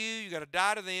die to you. You got to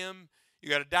die to them. You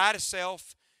got to die to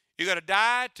self. You got to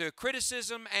die to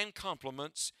criticism and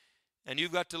compliments. And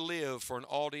you've got to live for an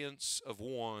audience of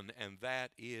one, and that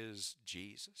is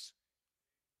Jesus.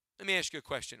 Let me ask you a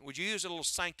question. Would you use a little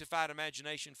sanctified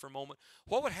imagination for a moment?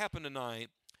 What would happen tonight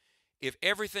if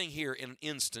everything here in an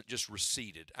instant just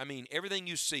receded? I mean, everything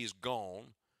you see is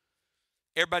gone.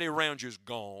 Everybody around you is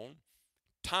gone.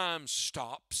 Time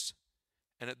stops.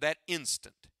 And at that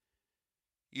instant,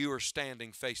 you are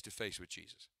standing face to face with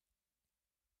Jesus.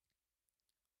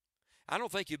 I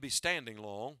don't think you'd be standing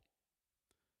long.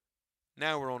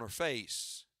 Now we're on our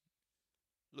face.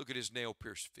 Look at his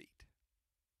nail-pierced feet.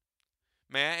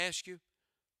 May I ask you,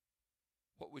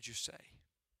 what would you say?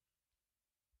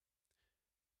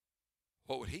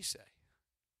 What would he say?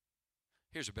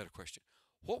 Here's a better question.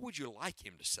 What would you like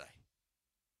him to say?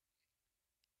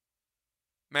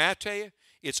 May I tell you,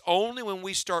 it's only when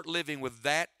we start living with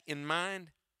that in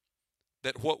mind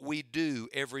that what we do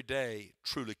every day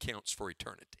truly counts for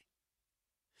eternity.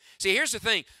 See, here's the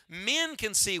thing. Men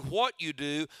can see what you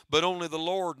do, but only the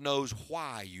Lord knows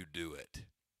why you do it.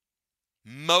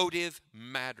 Motive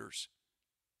matters.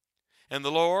 And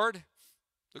the Lord,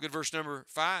 look at verse number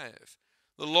 5.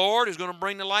 The Lord is going to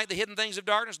bring to light the hidden things of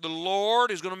darkness. The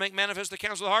Lord is going to make manifest the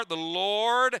counsel of the heart. The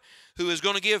Lord who is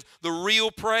going to give the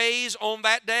real praise on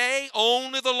that day.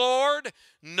 Only the Lord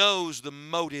knows the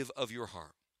motive of your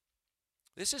heart.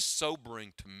 This is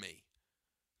sobering to me.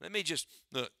 Let me just,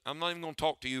 look, I'm not even going to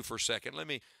talk to you for a second. Let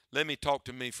me talk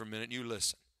to me for a minute and you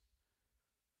listen.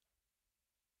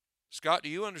 Scott, do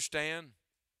you understand?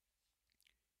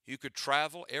 You could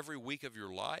travel every week of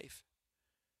your life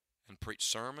and preach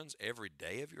sermons every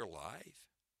day of your life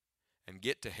and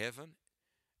get to heaven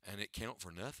and it count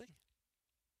for nothing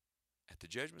at the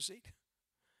judgment seat?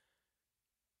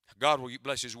 God will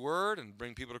bless his word and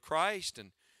bring people to Christ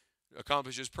and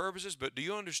accomplish his purposes, but do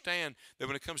you understand that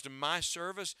when it comes to my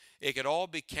service, it could all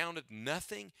be counted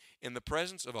nothing in the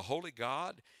presence of a holy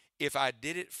God if I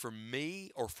did it for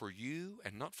me or for you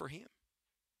and not for him?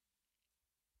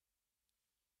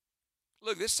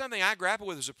 Look, this is something I grapple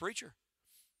with as a preacher.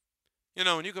 You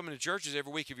know, when you come into churches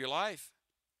every week of your life,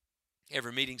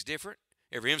 every meeting's different,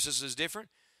 every emphasis is different,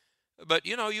 but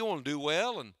you know, you want to do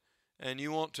well and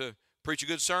you want to preach a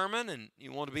good sermon and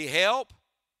you want to be help.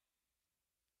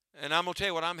 And I'm going to tell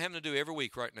you what I'm having to do every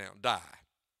week right now. Die.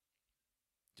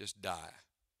 Just die.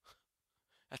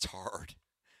 That's hard.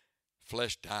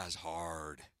 Flesh dies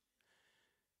hard.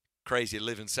 Crazy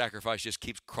living sacrifice just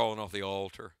keeps crawling off the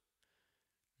altar.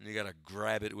 And you got to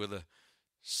grab it with a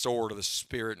sword of the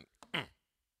Spirit and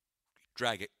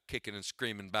drag it kicking and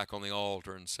screaming back on the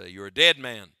altar and say, you're a dead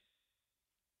man.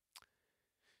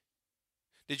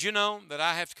 Did you know that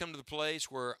I have to come to the place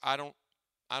where I don't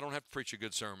have to preach a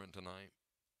good sermon tonight?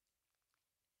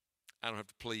 I don't have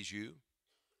to please you.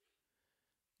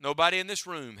 Nobody in this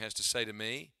room has to say to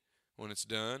me when it's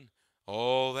done,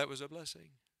 oh, that was a blessing.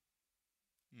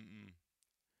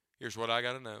 Here's what I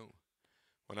got to know.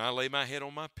 When I lay my head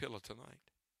on my pillow tonight,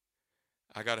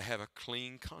 I got to have a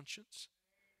clean conscience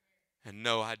and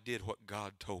know I did what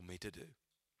God told me to do.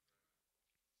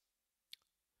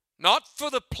 Not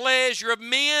for the pleasure of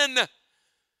men,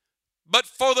 but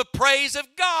for the praise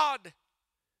of God.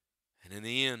 And in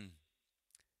the end,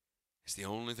 it's the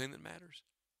only thing that matters.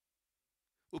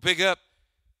 We'll pick up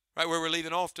right where we're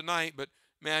leaving off tonight, but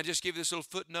may I just give you this little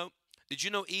footnote? Did you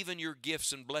know even your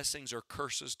gifts and blessings are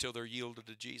curses till they're yielded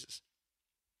to Jesus?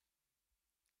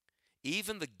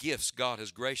 Even the gifts God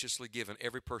has graciously given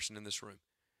every person in this room,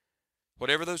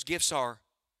 whatever those gifts are,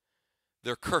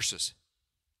 they're curses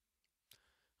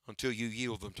until you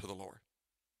yield them to the Lord.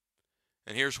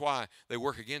 And here's why. They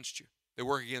work against you. They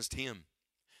work against him.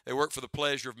 They work for the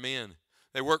pleasure of men.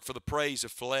 They work for the praise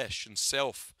of flesh and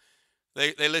self.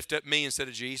 They lift up me instead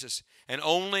of Jesus. And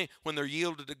only when they're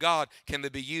yielded to God can they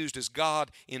be used as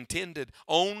God intended.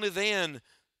 Only then,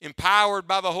 empowered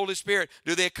by the Holy Spirit,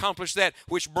 do they accomplish that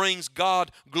which brings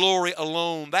God glory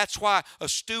alone. That's why a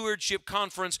stewardship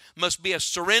conference must be a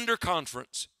surrender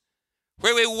conference,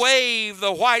 where we wave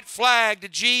the white flag to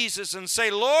Jesus and say,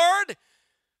 Lord,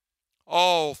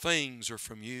 all things are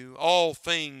from you, all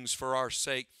things for our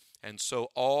sake. And so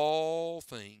all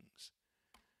things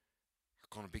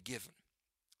are going to be given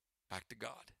back to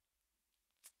God.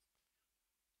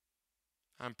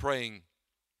 I'm praying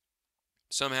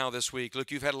somehow this week. Look,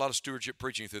 you've had a lot of stewardship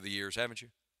preaching through the years, haven't you?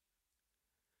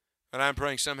 And I'm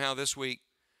praying somehow this week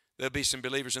there'll be some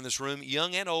believers in this room,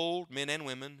 young and old, men and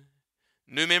women,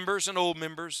 new members and old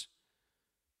members,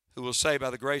 who will say, by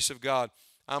the grace of God,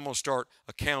 I'm going to start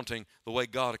accounting the way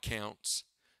God accounts,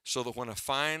 so that when I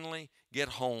finally get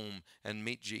home and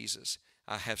meet Jesus,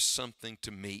 I have something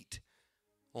to meet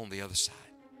on the other side.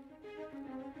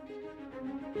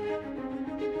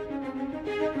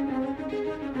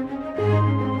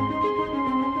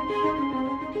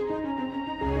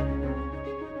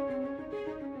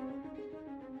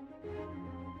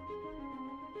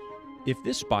 If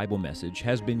this Bible message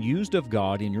has been used of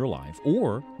God in your life,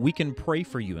 or we can pray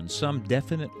for you in some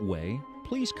definite way,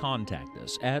 please contact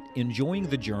us at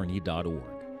enjoyingthejourney.org.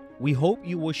 We hope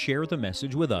you will share the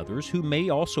message with others who may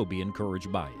also be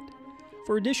encouraged by it.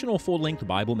 For additional full-length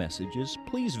Bible messages,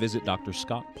 please visit Dr.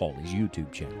 Scott Pauley's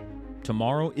YouTube channel.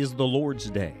 Tomorrow is the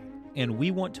Lord's Day, and we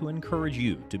want to encourage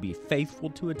you to be faithful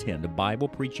to attend a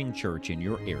Bible-preaching church in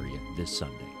your area this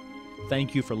Sunday.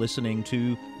 Thank you for listening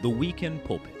to The Weekend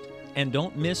Pulpit. And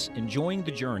don't miss Enjoying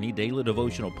the Journey Daily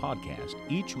Devotional Podcast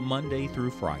each Monday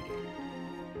through Friday.